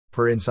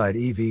Per Inside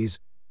EVs,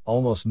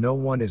 almost no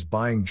one is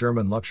buying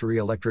German luxury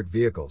electric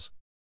vehicles.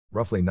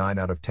 Roughly 9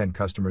 out of 10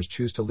 customers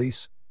choose to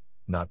lease,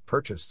 not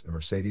purchase,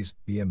 Mercedes,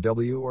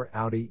 BMW, or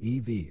Audi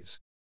EVs.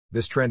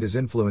 This trend is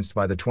influenced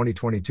by the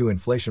 2022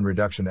 Inflation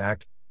Reduction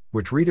Act,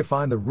 which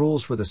redefined the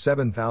rules for the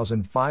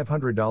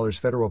 $7,500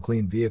 federal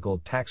clean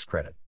vehicle tax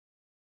credit.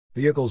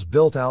 Vehicles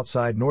built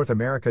outside North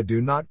America do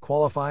not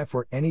qualify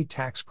for any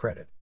tax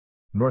credit.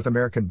 North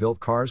American built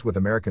cars with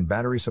American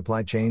battery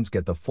supply chains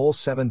get the full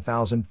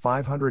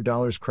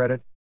 $7,500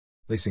 credit.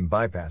 Leasing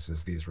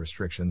bypasses these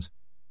restrictions,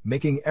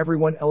 making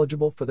everyone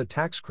eligible for the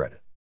tax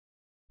credit.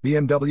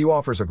 BMW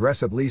offers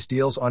aggressive lease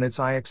deals on its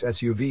iX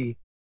SUV.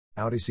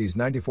 Audi sees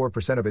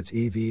 94% of its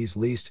EVs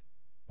leased,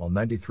 while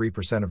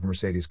 93% of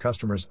Mercedes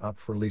customers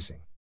opt for leasing.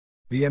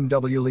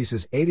 BMW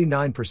leases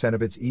 89%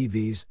 of its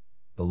EVs,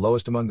 the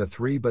lowest among the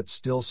three but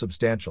still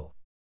substantial.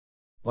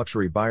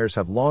 Luxury buyers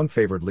have long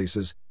favored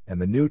leases,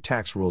 and the new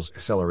tax rules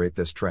accelerate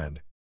this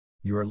trend.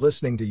 You are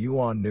listening to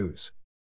Yuan News.